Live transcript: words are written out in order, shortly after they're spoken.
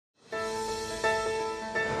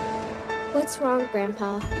What's wrong,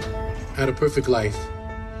 Grandpa? Had a perfect life,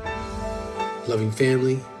 loving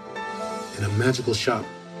family, and a magical shop,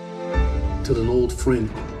 till an old friend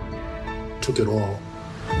took it all.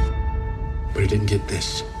 But he didn't get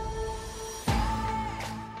this.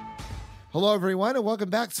 Hello, everyone, and welcome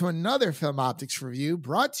back to another Film Optix review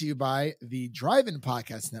brought to you by the Drive-In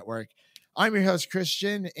Podcast Network. I'm your host,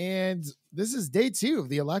 Christian, and this is day 2 of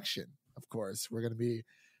the election. Of course, we're going to be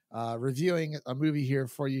reviewing a movie here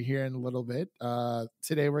for you here in a little bit.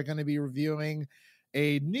 Today, we're going to be reviewing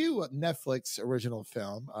a new Netflix original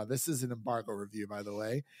film. This is an Embargo review, by the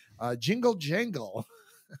way. Jingle Jangle,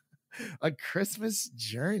 A Christmas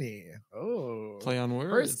Journey. Oh, play on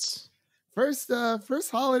words. First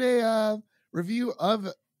holiday review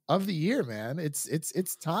of the year, man.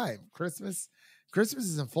 It's time. Christmas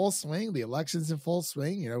is in full swing. The election's in full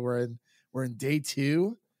swing. You know, we're in day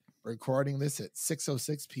 2. We're recording this at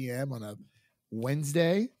 6:06 p.m. on a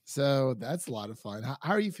Wednesday, so that's a lot of fun. How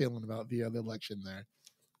are you feeling about the election there?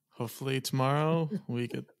 Hopefully tomorrow we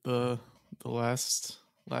get the last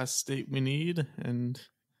state we need, and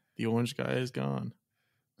the orange guy is gone.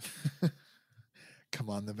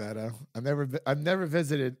 Come on, Nevada. I've never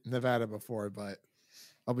visited Nevada before, but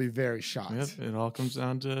I'll be very shocked. Yep, it all comes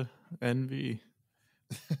down to envy.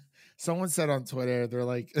 Someone said on Twitter, they're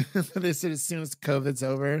like, they said as soon as COVID's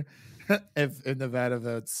over, if Nevada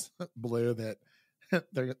votes blue,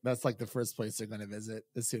 that's like the first place they're going to visit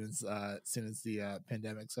as soon as the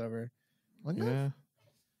pandemic's over. Yeah.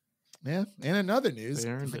 In another news,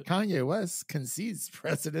 Kanye West concedes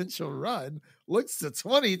presidential run looks to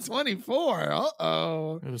 2024.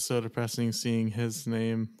 Uh-oh. It was so depressing seeing his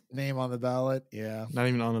name on the ballot. Yeah. Not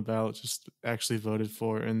even on the ballot, just actually voted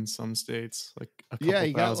for in some states, like a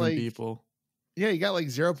couple thousand people. Yeah, you got like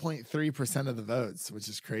 0.3% of the votes, which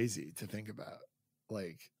is crazy to think about.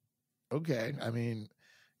 Like, okay, I mean,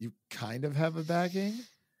 you kind of have a backing,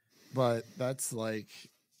 but that's like,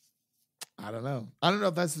 I don't know. I don't know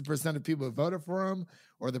if that's the percent of people who voted for him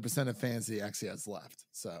or the percent of fans he actually has left.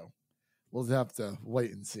 So we'll have to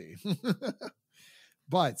wait and see.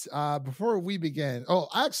 But before we begin,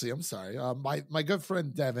 I'm sorry. My good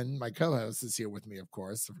friend Devin, my co-host, is here with me, of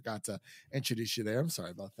course. I forgot to introduce you there. I'm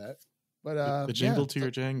sorry about that. But the jingle to your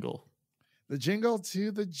jangle. The jingle to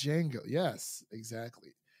the jangle. Yes,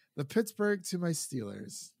 exactly. The Pittsburgh to my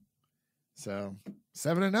Steelers. So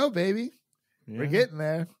 7-0, baby. Yeah. We're getting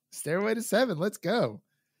there. Stairway to 7. Let's go.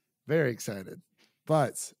 Very excited.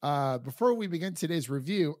 But before we begin today's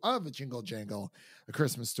review of Jingle Jangle, A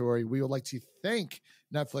Christmas Story, we would like to thank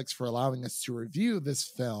Netflix for allowing us to review this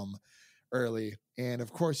film early. And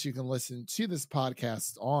of course, you can listen to this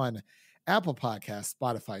podcast on Apple Podcasts,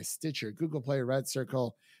 Spotify, Stitcher, Google Play, Red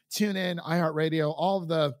Circle, TuneIn, iHeartRadio, all of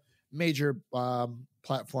the major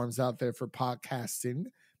platforms out there for podcasting,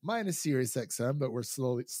 minus SiriusXM, but we're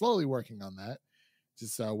slowly working on that.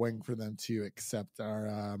 Just waiting for them to accept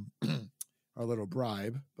our our little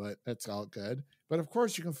bribe, but that's all good. But of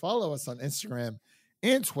course, you can follow us on Instagram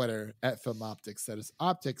and Twitter at Film Optix. That is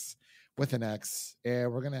Optix with an X.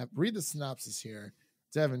 And we're gonna read the synopsis here.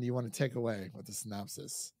 Devin, do you want to take away with the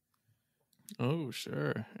synopsis? Oh,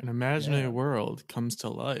 sure. An imaginary world comes to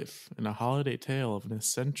life in a holiday tale of an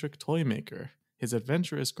eccentric toymaker, his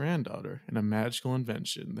adventurous granddaughter, and a magical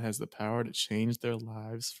invention that has the power to change their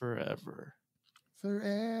lives forever.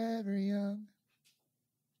 Forever young.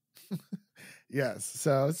 Yes,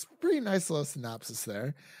 so it's a pretty nice little synopsis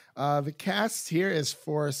there. The cast here is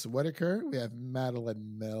Forrest Whitaker. We have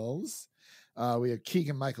Madalen Mills. We have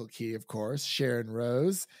Keegan-Michael Key, of course. Sharon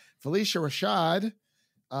Rose. Phylicia Rashad.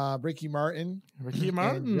 Ricky Martin,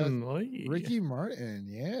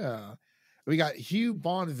 yeah. We got Hugh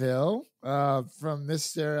Bonneville from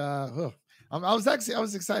Mr. I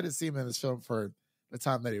was excited to see him in this film for the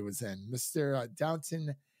time that he was in. Mr.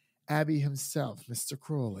 Downton Abbey himself, Mr.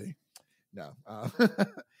 Crawley. No.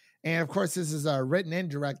 And of course, this is written and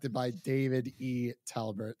directed by David E.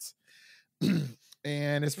 Talbert.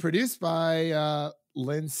 And it's produced by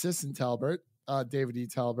Lyn Sisson-Talbert, David E.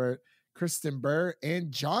 Talbert, Kristin Burr,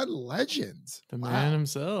 and John Legend. The man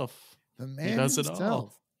himself. The man He does himself. It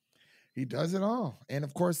all. He does it all. And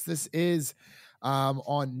of course, this is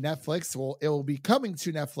on Netflix. Well, it will be coming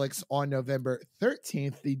to Netflix on November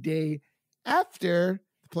 13th, the day after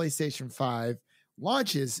the PlayStation 5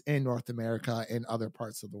 launches in North America and other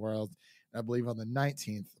parts of the world. I believe on the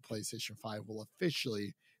 19th, the PlayStation 5 will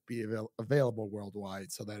officially be available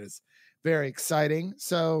worldwide. So that is very exciting.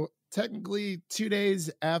 So technically 2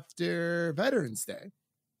 days after Veterans Day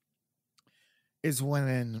is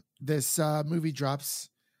when this movie drops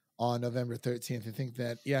on November 13th. I think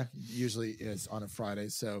that, usually is on a Friday.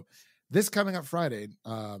 So this coming up Friday.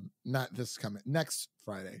 Not this coming, next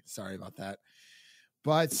Friday. Sorry about that.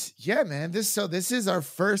 But yeah, man, this is our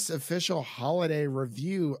first official holiday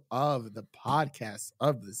review of the podcast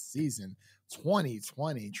of the season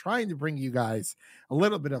 2020, trying to bring you guys a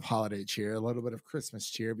little bit of holiday cheer, a little bit of Christmas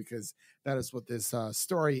cheer, because that is what this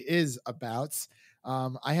story is about.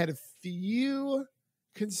 I had a few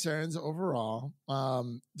concerns overall,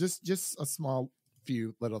 just a small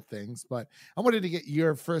few little things, but I wanted to get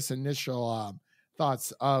your first initial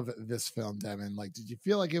thoughts of this film, Devin. Like, did you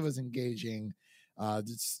feel like it was engaging?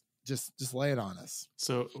 Just lay it on us.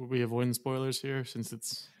 So are we avoiding spoilers here since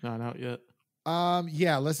it's not out yet?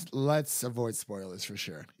 Yeah, let's avoid spoilers for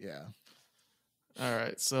sure. Yeah. All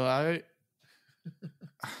right. So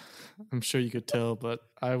I'm sure you could tell, but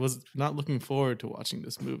I was not looking forward to watching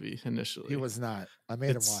this movie initially. He was not. I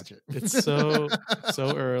made him watch it. It's so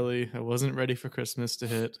early. I wasn't ready for Christmas to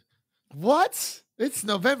hit. What? It's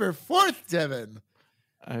November 4th, Devin.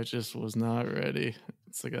 I just was not ready.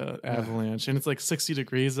 It's like an avalanche, and it's like 60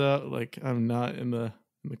 degrees out. Like, I'm not in the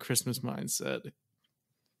Christmas mindset.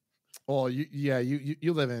 Oh,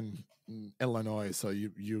 you live in Illinois, so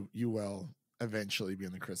you will eventually be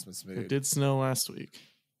in the Christmas mood. It did snow last week.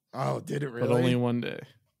 Oh, did it really? But only one day.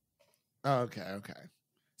 Oh, okay.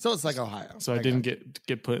 So it's like Ohio. So I didn't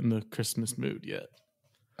get put in the Christmas mood yet.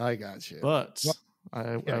 I got you. But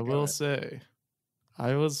I will say,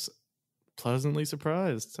 I was pleasantly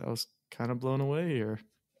surprised. I was kind of blown away here.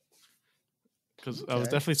 Because I was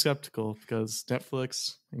definitely skeptical, because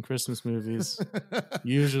Netflix and Christmas movies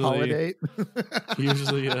usually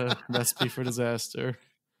a recipe for disaster.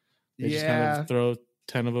 They just kind of throw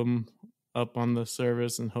 10 of them up on the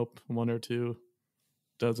service and hope one or two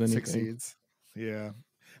does anything. Succeeds. Yeah,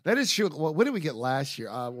 that is true. Well, what did we get last year?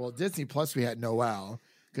 Well, Disney Plus, we had Noel,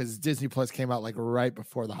 because Disney Plus came out like right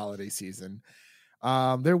before the holiday season.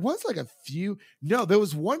 There was like a few. No, there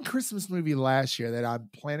was one Christmas movie last year that I'm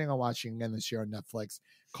planning on watching again this year on Netflix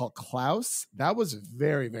called Klaus. That was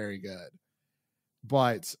very, very good.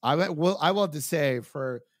 But I will have to say,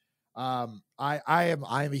 for I am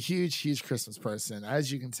a huge Christmas person.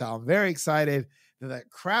 As you can tell, I'm very excited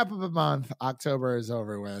that crap of a month, October, is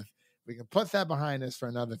over with. We can put that behind us for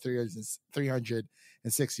another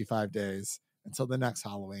 365 days until the next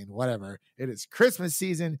Halloween, whatever. It is Christmas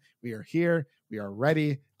season. We are here. We are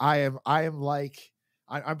ready. I'm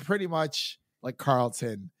pretty much like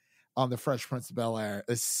Carlton on the Fresh Prince of Bel-Air.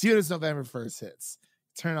 As soon as November 1st hits,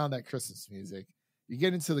 turn on that Christmas music. You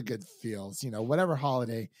get into the good feels, whatever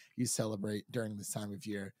holiday you celebrate during this time of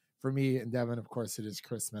year. For me and Devin, of course, it is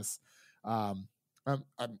Christmas. I'm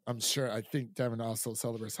sure. I think Devin also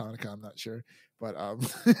celebrates Hanukkah. I'm not sure, but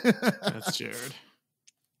that's Jared.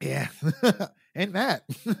 Yeah, and Matt.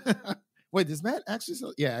 Wait, does Matt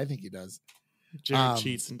actually? Yeah, I think he does. Jared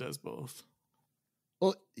cheats and does both.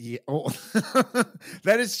 Oh yeah. Oh,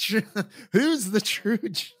 that is true. Who's the true?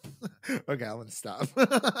 Okay, I'm gonna stop.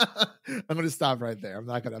 I'm gonna stop right there. I'm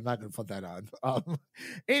not gonna put that on.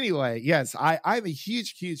 Anyway, yes, I'm a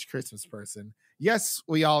huge Christmas person. Yes,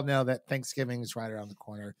 we all know that Thanksgiving is right around the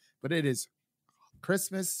corner, but it is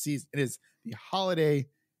Christmas season. It is the holiday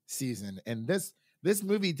season, and this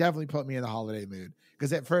movie definitely put me in the holiday mood,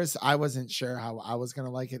 because at first I wasn't sure how I was gonna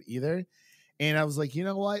like it either. And I was like, you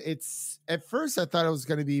know what? At first I thought it was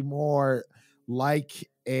going to be more like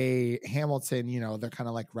a Hamilton, they're kind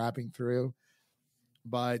of like rapping through.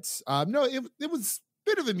 But no, it was a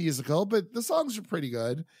bit of a musical, but the songs were pretty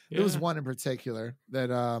good. Yeah. There was one in particular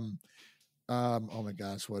that, oh my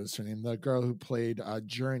gosh, what is her name? The girl who played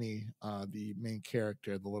Journey, the main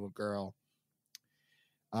character, the little girl.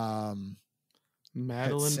 Madalen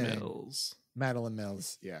Mills. Madalen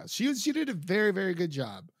Mills. Yeah. She did a very, very good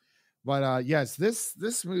job. But yes,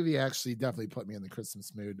 this movie actually definitely put me in the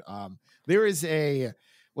Christmas mood. There is there's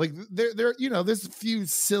a few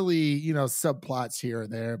silly, subplots here or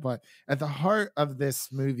there, but at the heart of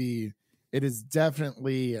this movie, it is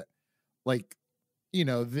definitely like,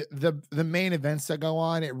 the main events that go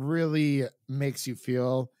on. It really makes you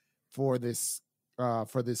feel for this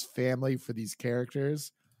family, for these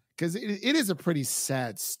characters, because it is a pretty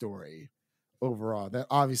sad story overall that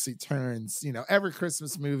obviously turns, every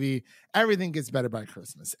Christmas movie, everything gets better by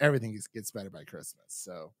Christmas. Everything gets better by Christmas.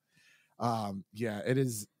 So yeah,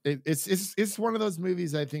 it's one of those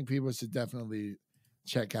movies I think people should definitely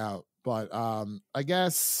check out. But I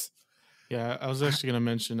guess, yeah, I was actually gonna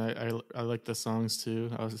mention I like the songs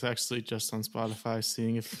too. I was actually just on Spotify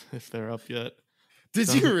seeing if they're up yet.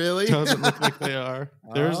 Did you really? Doesn't look like they are.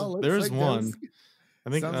 There's like one. I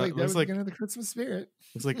think sounds like that was getting the Christmas spirit.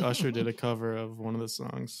 It's like Usher did a cover of one of the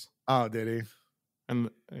songs. Oh, did he? And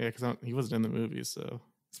yeah, because he wasn't in the movie, so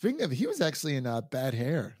Speaking of, he was actually in Bad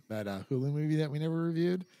Hair, that Hulu movie that we never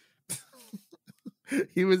reviewed.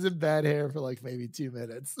 He was in Bad Hair for like maybe 2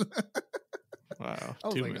 minutes. Wow. I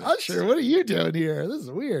was 2 like, minutes. Usher, what are you doing here? This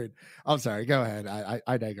is weird. I'm sorry. Go ahead.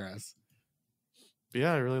 I digress. But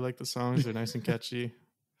yeah, I really like the songs. They're nice and catchy.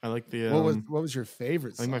 I like the what was your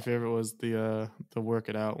favorite I song? think my favorite was the Work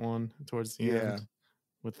It Out one towards the end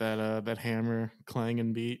with that hammer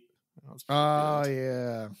clanging beat. That was pretty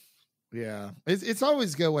good. Yeah. It's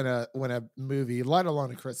always good when a movie, let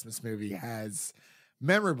alone a Christmas movie, has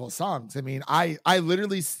memorable songs. I mean, I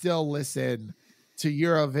literally still listen to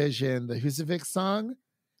Eurovision, the Husavik song,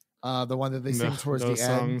 the one that they sing towards the end. Those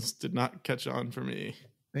songs did not catch on for me.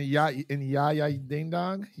 And Ya Ding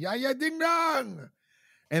Dong, Ya Ding Dong,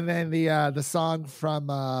 and then the song from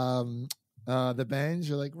the Bends.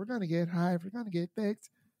 You're like, we're gonna get high, we're gonna get baked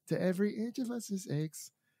to every inch of us is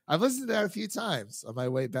aches. I've listened to that a few times on my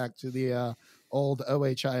way back to the old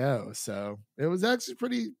OHIO, so it was actually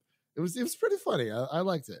pretty. It was pretty funny. I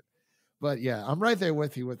liked it, but yeah, I'm right there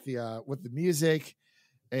with you with the music.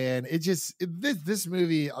 And this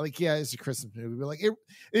movie, like, yeah, it's a Christmas movie, but like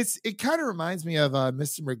it kind of reminds me of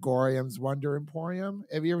Mr. Megorium's Wonder Emporium.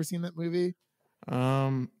 Have you ever seen that movie?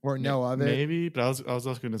 Or know of it? Maybe, but I was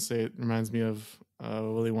also going to say it reminds me of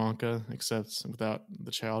Willy Wonka, except without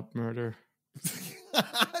the child murder.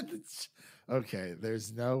 Okay,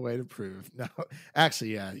 there's no way to prove. No,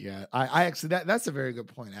 actually, yeah. I actually that's a very good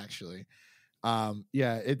point. Actually,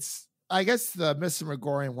 yeah, it's. I guess the Mr.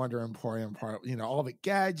 Megorium Wonder Emporium part, all the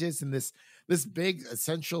gadgets and this big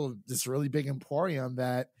essential, this really big emporium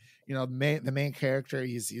that, the main character,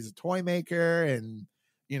 he's a toy maker, and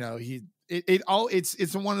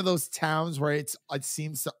it's one of those towns where it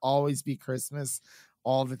seems to always be Christmas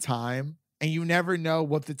all the time, and you never know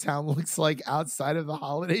what the town looks like outside of the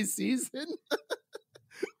holiday season.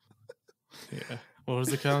 Yeah. What was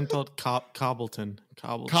the town called? Cobbleton.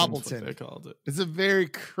 Cobbleton. They called it. It's a very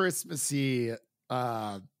Christmassy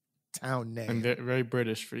town name, and very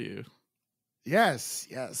British for you. Yes.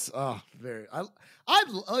 Oh, very. I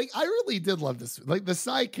really did love this. Like, the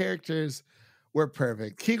side characters were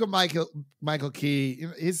perfect. Keegan-Michael Key.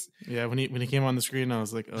 When he came on the screen, I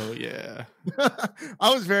was like, oh yeah.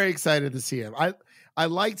 I was very excited to see him. I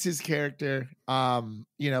liked his character.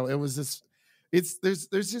 It was this.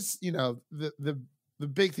 There's just the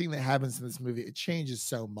big thing that happens in this movie. It changes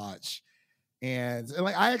so much, and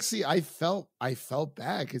like I felt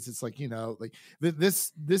bad because it's like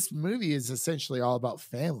this movie is essentially all about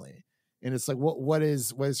family, and it's like what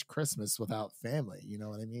is Christmas without family? You know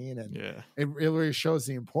what I mean? And yeah, it really shows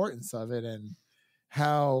the importance of it and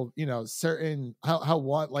how how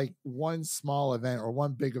one small event or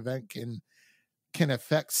one big event can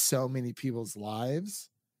affect so many people's lives.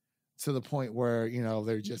 To the point where,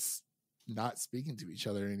 they're just not speaking to each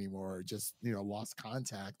other anymore, or just, lost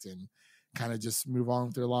contact and kind of just move on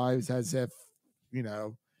with their lives as if,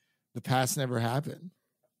 the past never happened.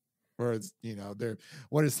 Or, they're,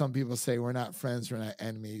 what do some people say? We're not friends, we're not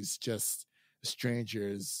enemies, just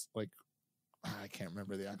strangers. Like, I can't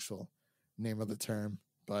remember the actual name of the term,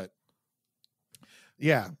 but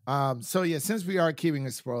yeah. So yeah, since we are keeping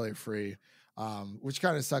it spoiler free, which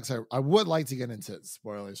kind of sucks. I would like to get into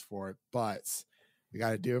spoilers for it, but we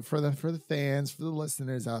got to do it for the fans, for the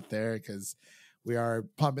listeners out there, because we are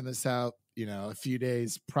pumping this out, a few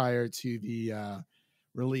days prior to the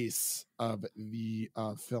release of the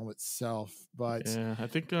film itself. But yeah, I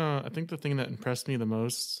think the thing that impressed me the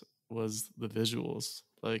most was the visuals.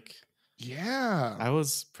 Like, yeah, I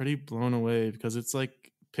was pretty blown away because it's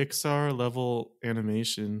like Pixar level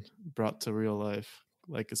animation brought to real life.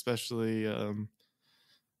 Like, especially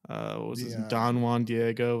what was his Don Juan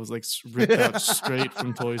Diego was like ripped out straight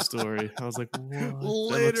from Toy Story. I was like, what? That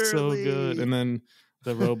looks so good. And then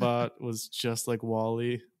the robot was just like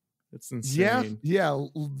Wall-E. It's insane. Yeah,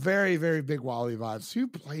 very, very big Wall-E vibes. Who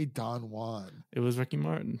played Don Juan? It was Ricky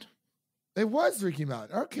Martin. It was Ricky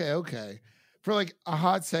Martin. Okay. For like a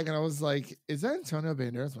hot second, I was like, is that Antonio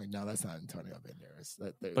Banderas? I'm like, no, that's not Antonio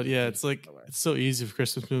Banderas. But yeah, it's like, it's so easy for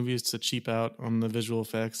Christmas movies to cheap out on the visual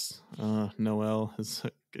effects. Noel is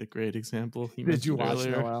a great example. Did you watch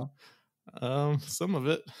Noel? Some of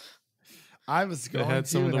it. I was going to. It had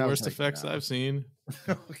some of the worst effects I've seen.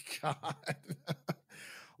 Oh, God.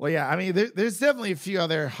 Well, yeah, I mean, there's definitely a few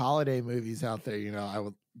other holiday movies out there, I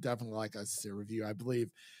would definitely like us to review. I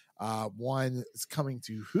believe one is coming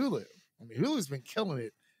to Hulu. I mean, Hulu's been killing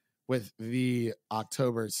it with the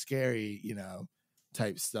October scary,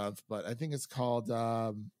 type stuff. But I think it's called,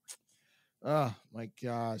 oh my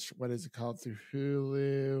gosh, what is it called through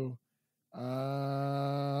Hulu?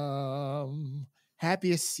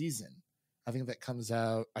 Happiest Season. I think that comes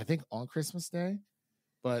out, I think, on Christmas Day.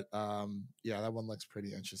 But yeah, that one looks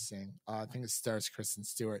pretty interesting. I think it stars Kristen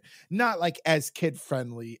Stewart. Not like as kid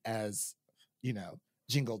friendly as, you know,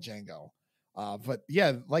 Jingle Jangle. But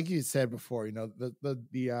yeah, like you said before, you know,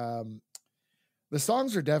 the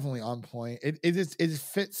songs are definitely on point. It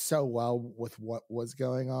fits so well with what was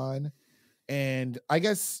going on. And I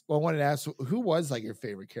guess I wanted to ask, who was like your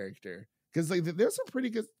favorite character? Because like there's some pretty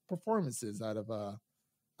good performances out of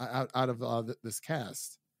this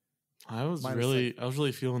cast. I was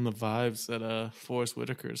really feeling the vibes that Forrest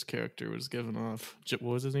Whitaker's character was giving off. What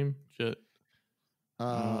was his name? It's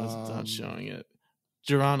not showing it.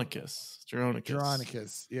 Geronicus,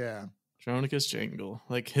 yeah. Geronicus Jangle.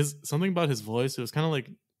 Like something about his voice. It was kind of like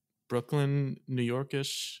Brooklyn, New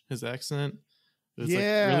Yorkish. His accent. It was like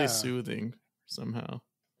really soothing somehow.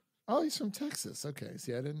 Oh, he's from Texas. Okay,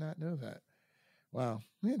 see, I did not know that. Wow,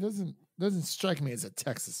 it doesn't strike me as a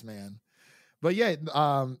Texas man. But yeah,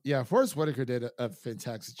 Forrest Whitaker did a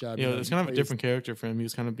fantastic job. Yeah, it's kind of a different character for him. He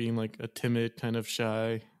was kind of being like a timid, kind of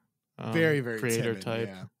shy, very creator timid, type.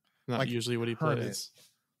 Yeah. Not like usually what he plays.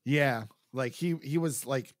 Yeah, like he was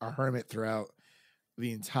like a hermit throughout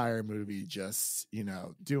the entire movie, just, you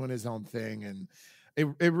know, doing his own thing, and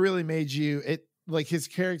it really made you like his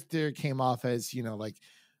character came off as, you know, like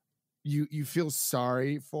you feel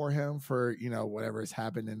sorry for him for, you know, whatever has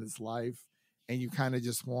happened in his life, and you kind of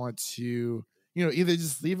just want to, you know, either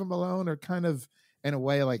just leave him alone or kind of in a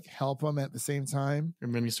way like help him at the same time.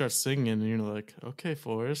 And then you start singing and you're like, okay,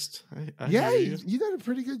 Forrest, I yeah, hear you did a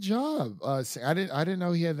pretty good job. I didn't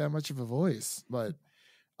know he had that much of a voice, but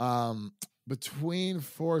between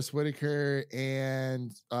Forrest Whitaker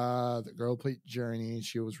and the girl who played Journey,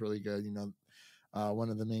 she was really good. You know, one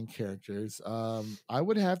of the main characters. I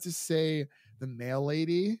would have to say the mail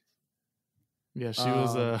lady. Yeah, she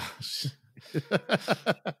was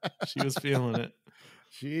she was feeling it.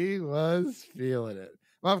 She was feeling it.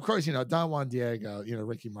 Well, of course, you know, Don Juan Diego, you know,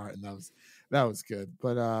 Ricky Martin, that was good.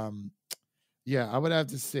 But yeah, I would have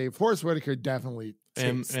to say Forrest Whitaker definitely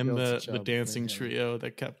and the dancing trio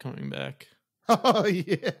that kept coming back. Oh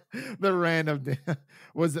yeah, the random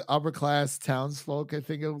was it Upper Class Townsfolk? I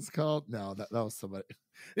think it was called. No, that was somebody.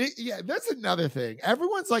 Yeah, that's another thing.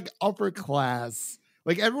 Everyone's like upper class.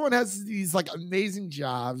 Like everyone has these like amazing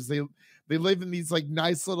jobs. They live in these like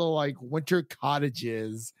nice little like winter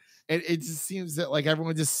cottages, and it just seems that like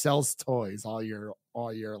everyone just sells toys all year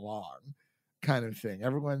long, kind of thing.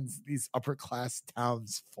 Everyone's these upper class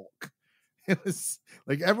townsfolk. It was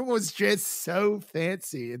like everyone was dressed so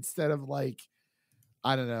fancy instead of like,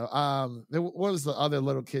 I don't know. What was the other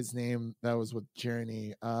little kid's name that was with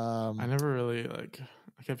Journey? I never really I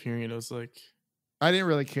kept hearing it. It was like, I didn't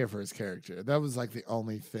really care for his character. That was like the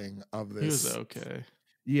only thing of this. He was okay.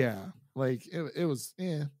 Yeah, like it was,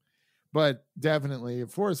 yeah. But definitely,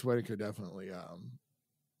 Forrest Whitaker definitely,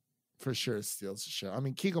 for sure steals the show. I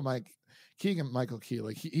mean, Keegan-Michael Key,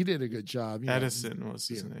 like he did a good job. Edison was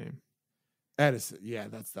his name. Edison, yeah,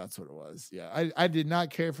 that's what it was. Yeah, I did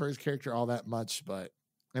not care for his character all that much, but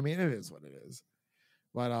I mean, it is what it is.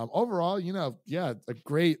 But overall, you know, yeah, a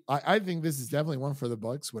great. I think this is definitely one for the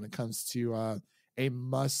books when it comes to a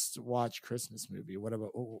must-watch Christmas movie.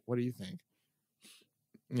 What do you think?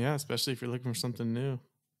 Yeah, especially if you're looking for something new,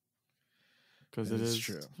 because it is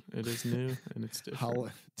true. It is new and it's different.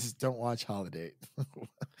 Just don't watch Holiday.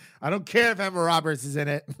 I don't care if Emma Roberts is in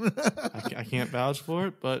it. I can't vouch for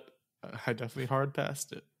it, but I definitely hard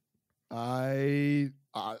passed it. I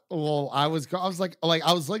was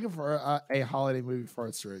looking for a holiday movie for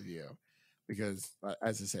us to review because,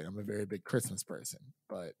 as I said, I'm a very big Christmas person.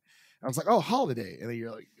 But I was like, oh, holiday, and then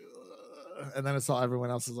you're like, ugh. And then I saw everyone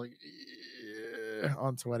else was like, yeah,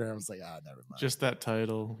 on Twitter. I was like, never mind. Just that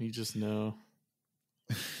title, you just know.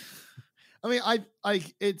 I mean,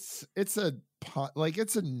 it's a pun, like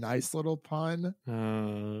it's a nice little pun,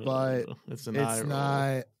 but it's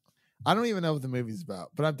not. I don't even know what the movie's about,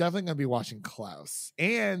 but I'm definitely going to be watching Klaus.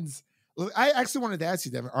 And I actually wanted to ask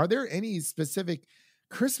you, Devin, are there any specific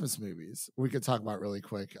Christmas movies we could talk about really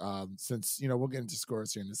quick? Since, you know, we'll get into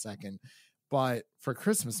scores here in a second, but for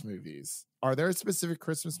Christmas movies, are there specific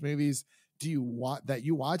Christmas movies that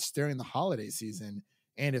you watch during the holiday season?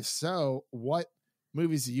 And if so, what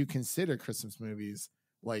movies do you consider Christmas movies?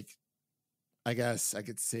 Like, I guess I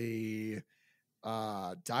could say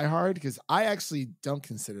Die Hard, because I actually don't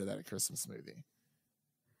consider that a Christmas movie.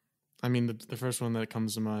 I mean, the first one that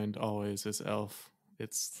comes to mind always is Elf.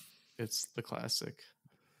 It's the classic,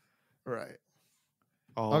 right?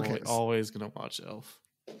 Always gonna watch Elf.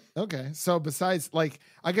 Okay, so besides, like,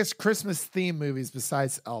 I guess Christmas theme movies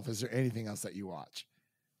besides Elf, is there anything else that you watch?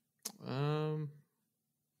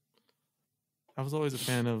 I was always a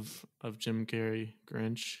fan of Jim Carrey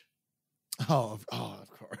Grinch. Oh, of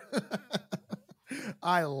course.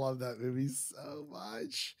 I love that movie so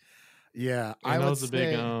much. Yeah, And I was a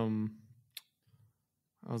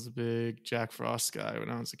big Jack Frost guy when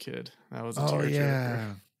I was a kid. That was a tearjerker.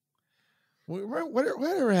 Yeah.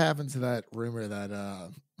 Whatever happened to that rumor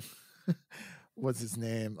that what's his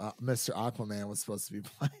name? Mr. Aquaman was supposed to be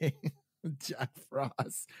playing Jack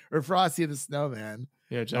Frost or Frosty the Snowman.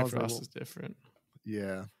 Yeah, Jack Frost is different.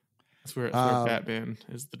 Yeah. That's where Batman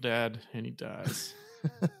is the dad and he dies.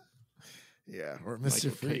 Yeah, or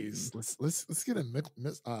Mr. Freeze. Let's get a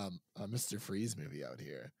Mr. Freeze movie out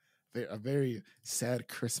here. A very sad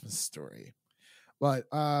Christmas story. But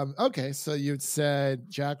okay, so you said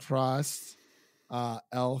Jack Frost,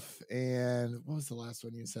 Elf, and what was the last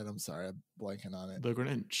one you said? I'm sorry, I'm blanking on it. The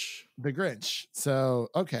Grinch. The Grinch. So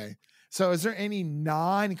okay, so is there any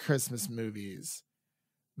non-Christmas movies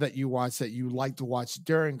that you watch that you like to watch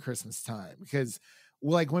during Christmas time? Because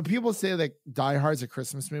like when people say that Die Hard's a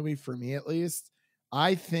Christmas movie, for me at least,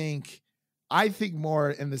 I think more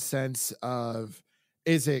in the sense of,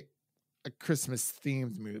 is it a Christmas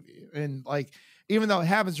themed movie? And like, even though it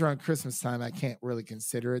happens around Christmas time, I can't really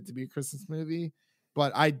consider it to be a Christmas movie.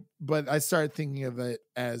 But I started thinking of it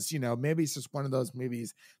as, maybe it's just one of those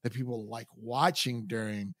movies that people like watching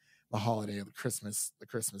during the holiday of the Christmas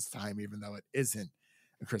time, even though it isn't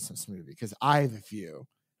a Christmas movie, because I have a few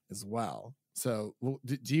as well. So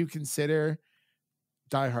do you consider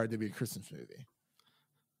Die Hard to be a Christmas movie?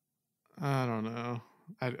 I don't know.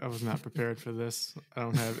 I was not prepared for this. I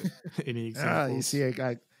don't have any examples. You see,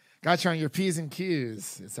 I got you on your P's and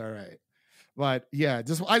Q's. It's all right. But yeah, I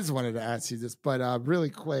just wanted to ask you this, but really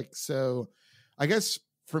quick. So I guess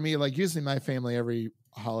for me, like usually my family, every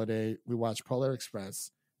holiday, we watch Polar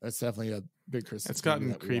Express. That's definitely a big Christmas. It's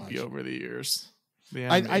gotten creepy over the years.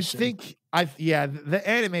 I think the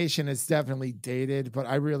animation is definitely dated, but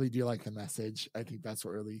I really do like the message. I think that's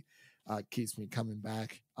what really keeps me coming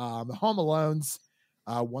back. Home Alone's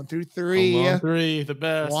 1 through 3. Home Alone 3, the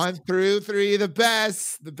best. 1 through 3, the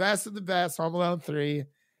best of the best. Home Alone 3.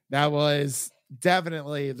 That was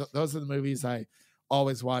definitely those are the movies I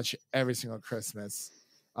always watch every single Christmas.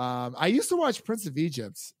 I used to watch Prince of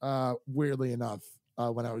Egypt, weirdly enough,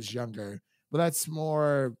 when I was younger, but that's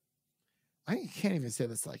more. I can't even say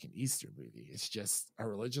that's like an Easter movie. It's just a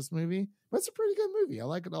religious movie, but it's a pretty good movie. I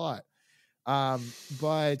like it a lot.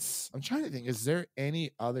 But I'm trying to think, is there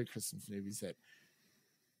any other Christmas movies that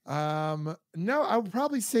no, I would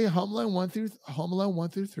probably say Home Alone 1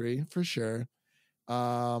 through 3 for sure.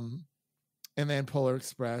 And then Polar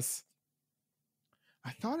Express.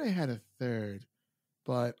 I thought I had a third,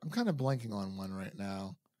 but I'm kind of blanking on one right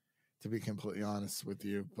now, to be completely honest with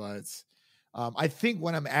you. But I think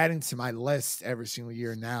what I'm adding to my list every single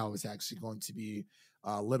year now is actually going to be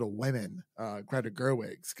Little Women, Greta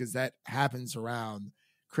Gerwig's, because that happens around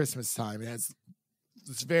Christmas time. It has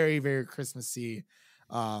this very, very Christmassy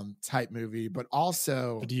type movie, but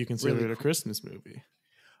also. But do you consider it a Christmas movie?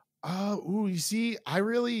 You see, I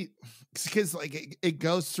really, because like it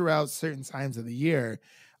goes throughout certain times of the year.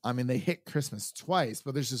 I mean, they hit Christmas twice,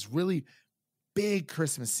 but there's this really big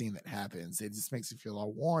Christmas scene that happens. It just makes you feel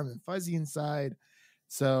all warm and fuzzy inside.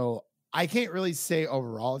 So I can't really say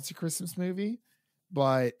overall it's a Christmas movie,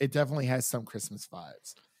 but it definitely has some Christmas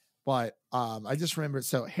vibes. But I just remember,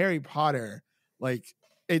 so Harry Potter, like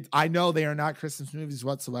I know they are not Christmas movies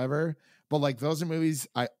whatsoever, but like those are movies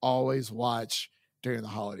I always watch during the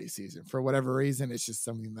holiday season. For whatever reason, it's just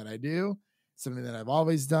something that I do, something that I've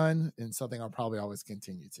always done, and something I'll probably always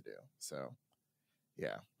continue to do. So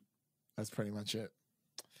yeah, that's pretty much it.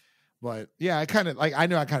 But yeah, I kind of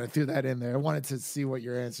threw that in there. I wanted to see what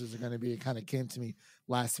your answers are going to be. It kind of came to me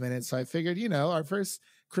last minute. So I figured, our first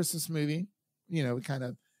Christmas movie, we kind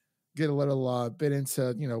of get a little bit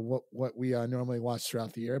into, what we normally watch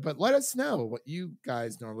throughout the year. But let us know what you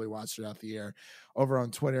guys normally watch throughout the year over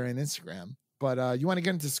on Twitter and Instagram. But you want to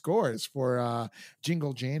get into scores for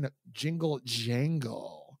Jingle Jangle,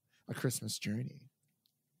 A Christmas Journey.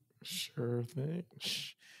 Sure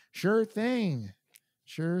thing.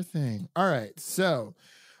 All right. So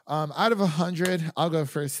out of 100, I'll go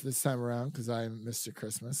first this time around because I'm Mr.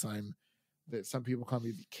 Christmas. Some people call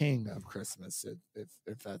me the king of Christmas,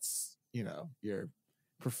 if that's, your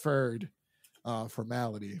preferred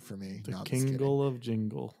formality for me. The Kingle of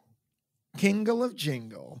Jingle. Kingle of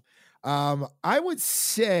Jingle. I would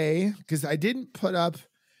say, because I didn't put up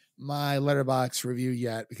my Letterboxd review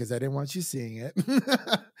yet because I didn't want you seeing it.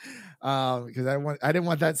 Because I didn't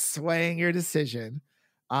want that swaying your decision.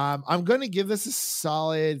 I'm going to give this a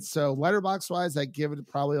solid. So Letterboxd wise, I give it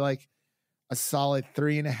probably like a solid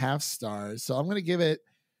 3.5 stars. So I'm gonna give it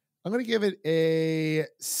a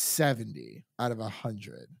 70 out of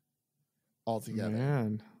 100 altogether.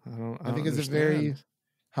 Man, I think it's a very,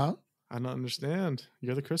 huh? I don't understand.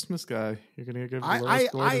 You're the Christmas guy. You're gonna give a lower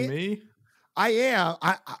score than me. I am.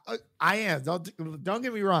 I am. Don't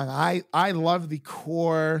get me wrong. I love the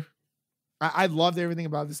core. I loved everything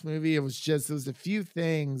about this movie. It was a few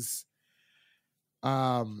things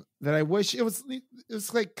that I wish it was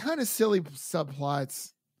like kind of silly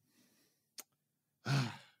subplots.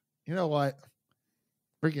 You know what?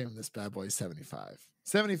 We're giving this bad boy 75.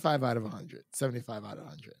 75 out of 100. 75 out of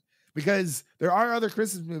 100. Because there are other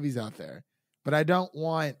Christmas movies out there, but I don't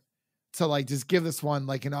want to like just give this one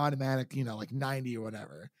like an automatic, like 90 or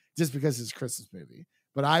whatever, just because it's a Christmas movie.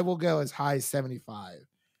 But I will go as high as 75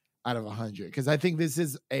 out of 100 because I think this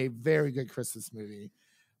is a very good Christmas movie,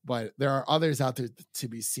 but there are others out there to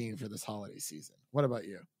be seen for this holiday season. What about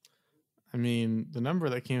you? I mean, the number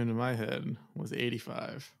that came into my head was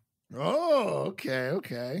 85. Oh,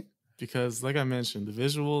 okay. Because like I mentioned, the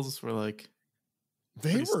visuals were like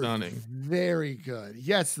stunning. Very good.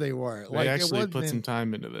 Yes, they were. They actually put some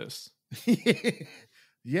time into this.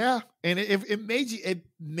 Yeah, and it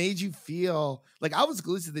made you feel like I was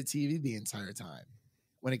glued to the TV the entire time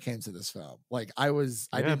when it came to this film. Like I was.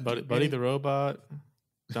 Buddy the Robot,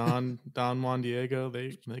 Don Juan Diego.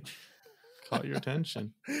 They caught your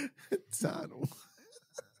attention. Don.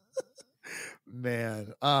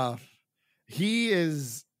 Man,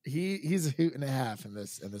 he's a hoot and a half in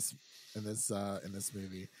this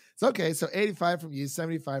movie. It's okay. So 85 from you,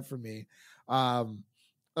 75 from me.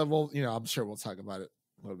 Well, I'm sure we'll talk about it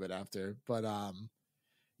a little bit after, but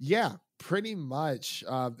yeah, pretty much.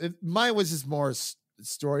 Mine was just more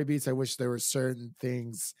story beats. I wish there were certain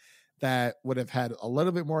things that would have had a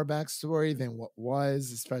little bit more backstory than what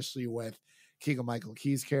was, especially with Keegan-Michael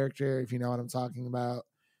Key's character, if you know what I'm talking about.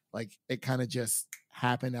 Like it kind of just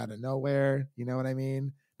happened out of nowhere, you know what I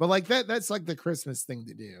mean? But like that's like the Christmas thing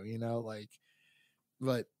to do,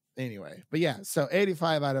 but anyway, but yeah, so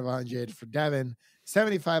 85 out of 100 for Devin,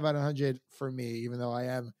 75 out of 100 for me, even though I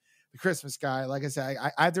am the Christmas guy. Like I said,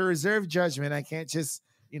 I have to reserve judgment. I can't just,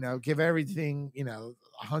 give everything,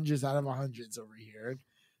 hundreds out of hundreds over here.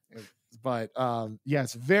 But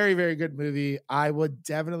yes, very, very good movie. I would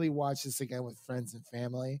definitely watch this again with friends and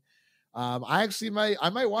family. I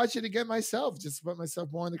might watch it again myself, just to put myself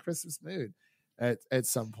more in the Christmas mood at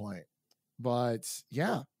some point. But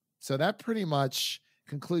yeah, so that pretty much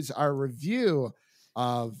concludes our review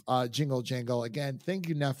of Jingle Jangle. Again, thank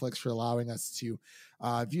you, Netflix, for allowing us to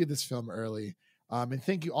view this film early. And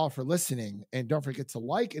thank you all for listening. And don't forget to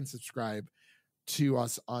like and subscribe to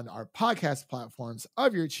us on our podcast platforms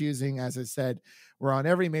of your choosing. As I said, we're on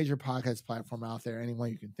every major podcast platform out there, anyone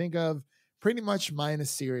you can think of, pretty much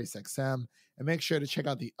minus SiriusXM. And make sure to check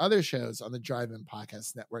out the other shows on the Drive-In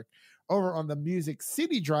Podcast Network over on the Music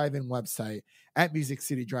City Drive-In website at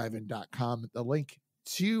musiccitydrivein.com. The link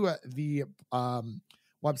to the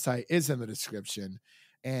website is in the description.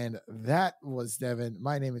 And that was Devin.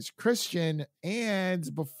 My name is Christian.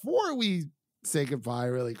 And before we say goodbye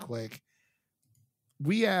really quick,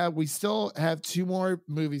 we still have 2 more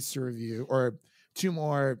movies to review, or 2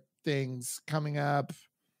 more things coming up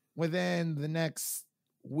within the next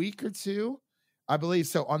week or 2, I believe.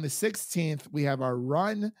 So on the 16th, we have our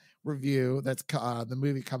Run review. That's the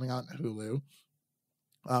movie coming out on Hulu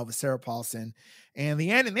with Sarah Paulson and the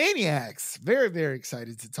Animaniacs. Very, very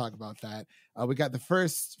excited to talk about that. We got the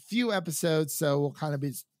first few episodes, so we'll kind of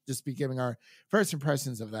just be giving our first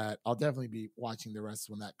impressions of that. I'll definitely be watching the rest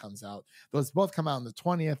when that comes out. Those both come out on the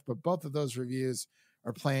 20th, but both of those reviews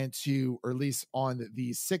are planned to release on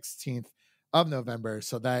the 16th of November.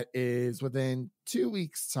 So that is within 2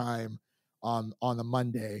 weeks' time on a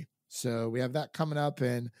Monday. So we have that coming up,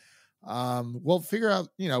 and we'll figure out,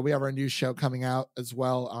 we have our new show coming out as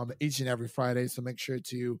well each and every Friday. So make sure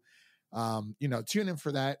to, tune in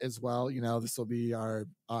for that as well. This will be our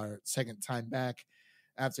second time back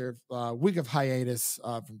after a week of hiatus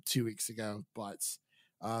from 2 weeks ago. But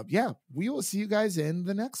yeah, we will see you guys in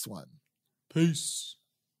the next one. Peace.